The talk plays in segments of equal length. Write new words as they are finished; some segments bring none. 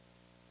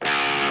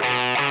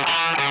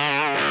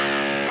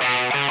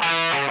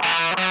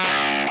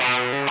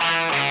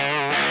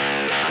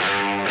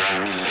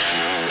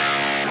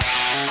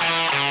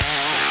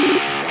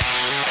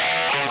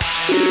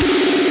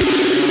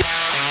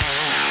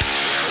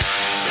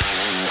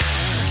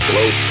What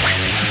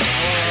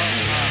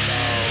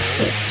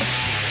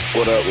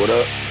up? What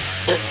up?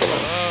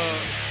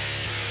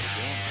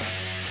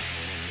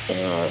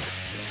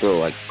 Feel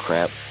like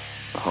crap,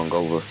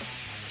 hungover.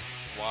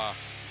 Why?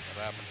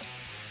 What happened?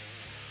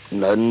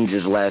 Nothing.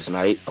 Just last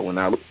night I went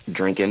out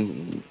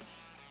drinking,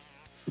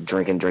 and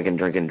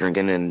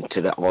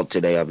all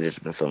today I've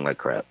just been feeling like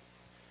crap.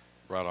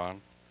 Right on.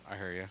 I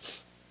hear you.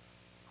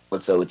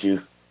 What's up with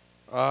you?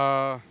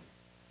 Not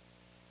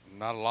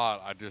a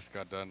lot. I just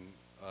got done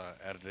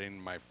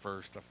editing my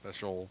first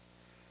official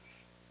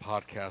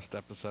podcast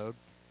episode.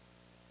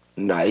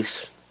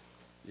 Nice.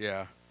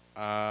 Yeah.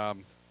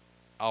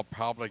 I'll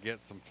probably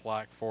get some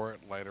flack for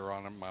it later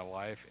on in my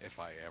life if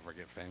I ever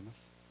get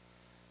famous.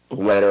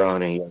 Later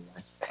on in your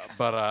life.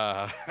 But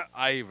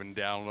I even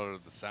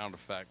downloaded the sound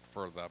effect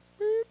for the.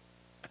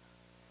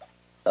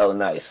 Oh,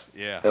 nice.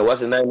 Yeah. Hey,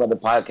 what's the name of the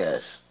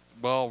podcast?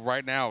 Well,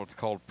 right now it's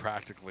called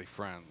Practically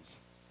Friends.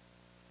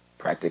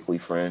 Practically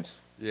Friends.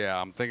 Yeah,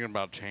 I'm thinking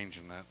about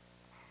changing that.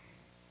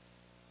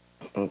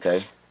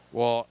 Okay.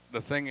 Well,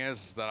 the thing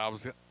is that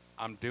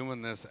I'm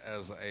doing this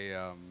as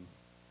a.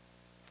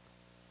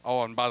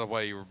 Oh, and by the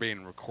way, you were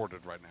being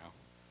recorded right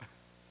now.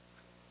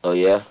 Oh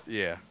yeah.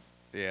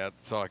 Yeah,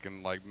 so I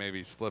can like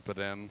maybe slip it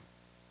in.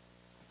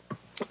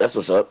 That's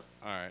what's up.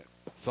 All right,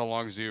 so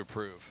long as you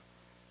approve.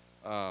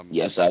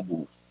 Yes, I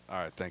do. All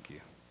right, thank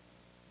you.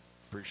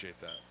 Appreciate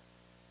that.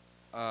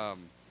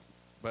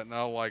 But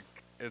no, like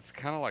it's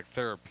kind of like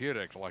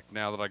therapeutic. Like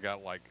now that I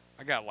got like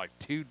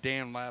 2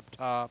 damn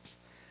laptops.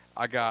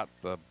 I got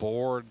the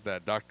board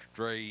that Dr.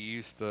 Dre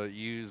used to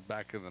use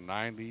back in the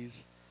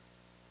 90s.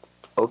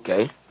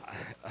 Okay.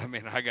 I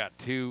mean, I got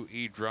 2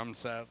 drum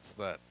sets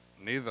that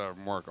neither of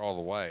them work all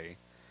the way.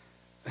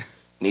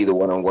 Neither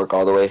one of them work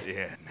all the way.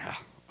 Yeah, no.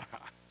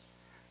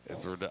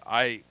 It's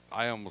I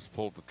almost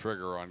pulled the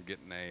trigger on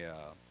getting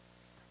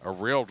a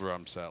real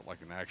drum set,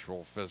 like an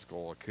actual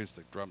physical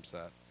acoustic drum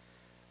set.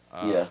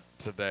 Yeah.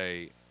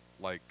 Today,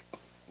 like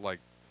I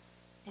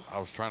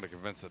was trying to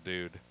convince a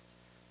dude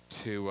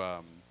to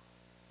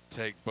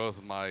take both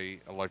of my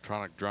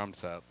electronic drum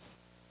sets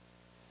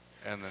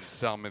and then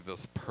sell me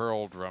this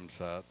Pearl drum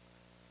set.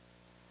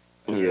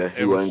 Yeah,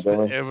 it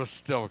was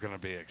still gonna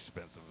be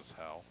expensive as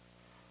hell.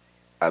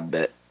 I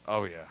bet.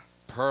 Oh yeah,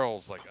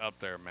 Pearl's like up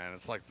there, man.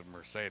 It's like the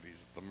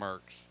Mercedes, the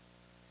Mercs.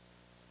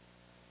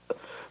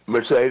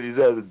 Mercedes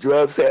has a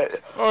drum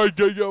set.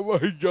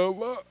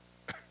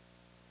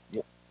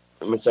 Yeah.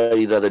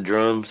 Mercedes other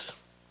drums.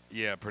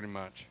 Yeah, pretty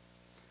much.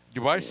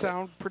 Do I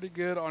sound pretty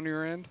good on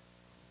your end?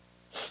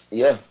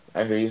 Yeah,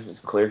 I hear you. It's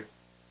clear.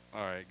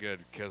 All right, good.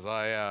 Because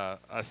I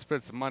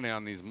spent some money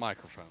on these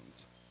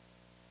microphones.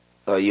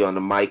 Oh, you on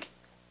the mic?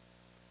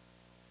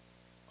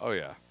 Oh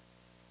yeah,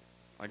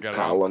 I got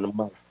Kyle on the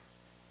mic.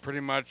 Pretty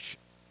much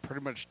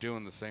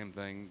doing the same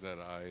thing that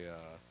I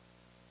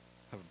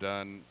have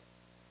done.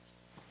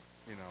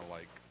 You know,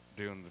 like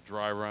doing the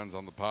dry runs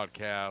on the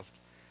podcast.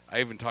 I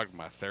even talked to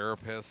my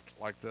therapist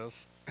like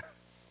this.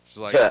 She's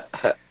like,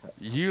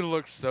 "You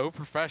look so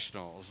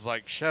professional." It's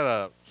like, "Shut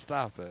up,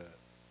 stop it."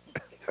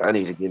 I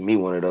need to get me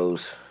one of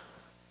those.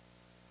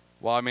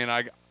 Well, I mean,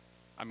 I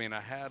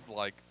had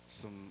like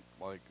some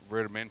like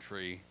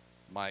rudimentary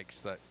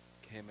mics that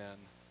came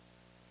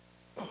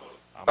in.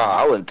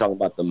 I wasn't talking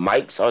about the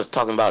mics. I was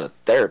talking about a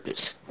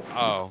therapist.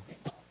 Oh,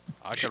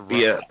 I could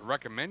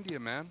recommend you,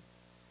 man.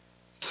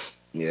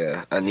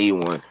 Yeah, I need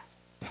one.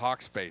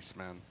 Talkspace,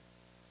 man.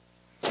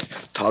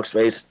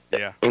 Talkspace?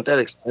 Yeah. Ain't that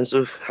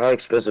expensive? How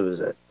expensive is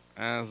that?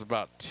 It's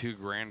about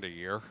 $2,000 a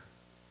year.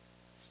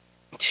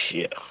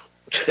 Yeah.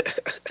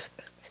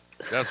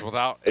 That's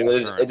without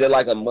insurance. Is it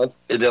like a month?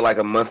 Is it like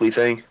a monthly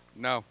thing?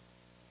 No.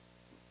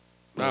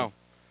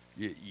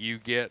 You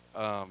get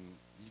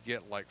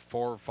like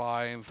 4 or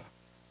 5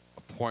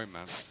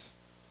 appointments,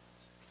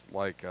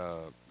 like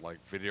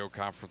video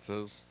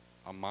conferences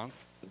a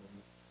month.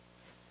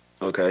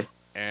 Okay.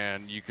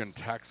 And you can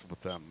text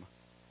with them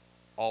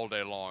all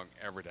day long,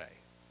 every day.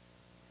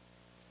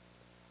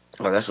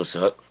 Oh, that's what's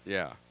up.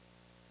 Yeah.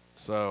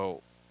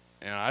 So,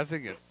 and I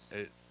think it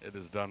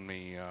has done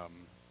me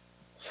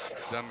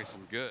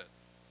some good.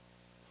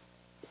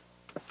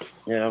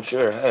 Yeah, I'm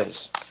sure it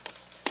has.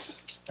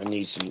 I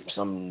need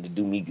something to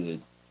do me good.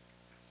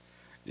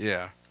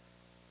 Yeah.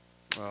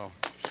 Well,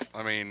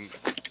 I mean,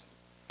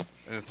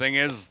 and the thing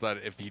is that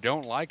if you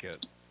don't like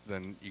it,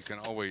 then you can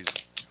always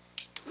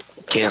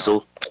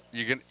cancel.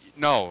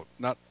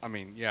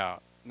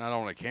 Not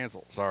only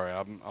cancel. Sorry,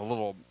 I'm a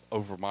little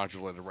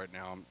overmodulated right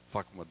now. I'm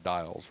fucking with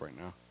dials right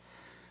now.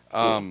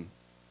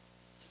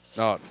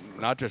 No,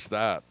 not just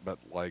that, but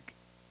like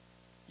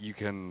you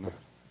can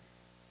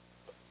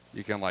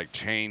like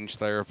change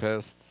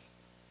therapists.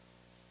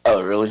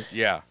 Oh, really?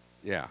 Yeah.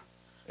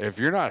 If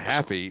you're not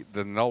happy,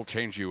 then they'll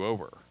change you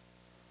over.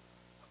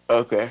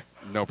 Okay.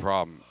 No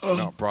problem. No problem.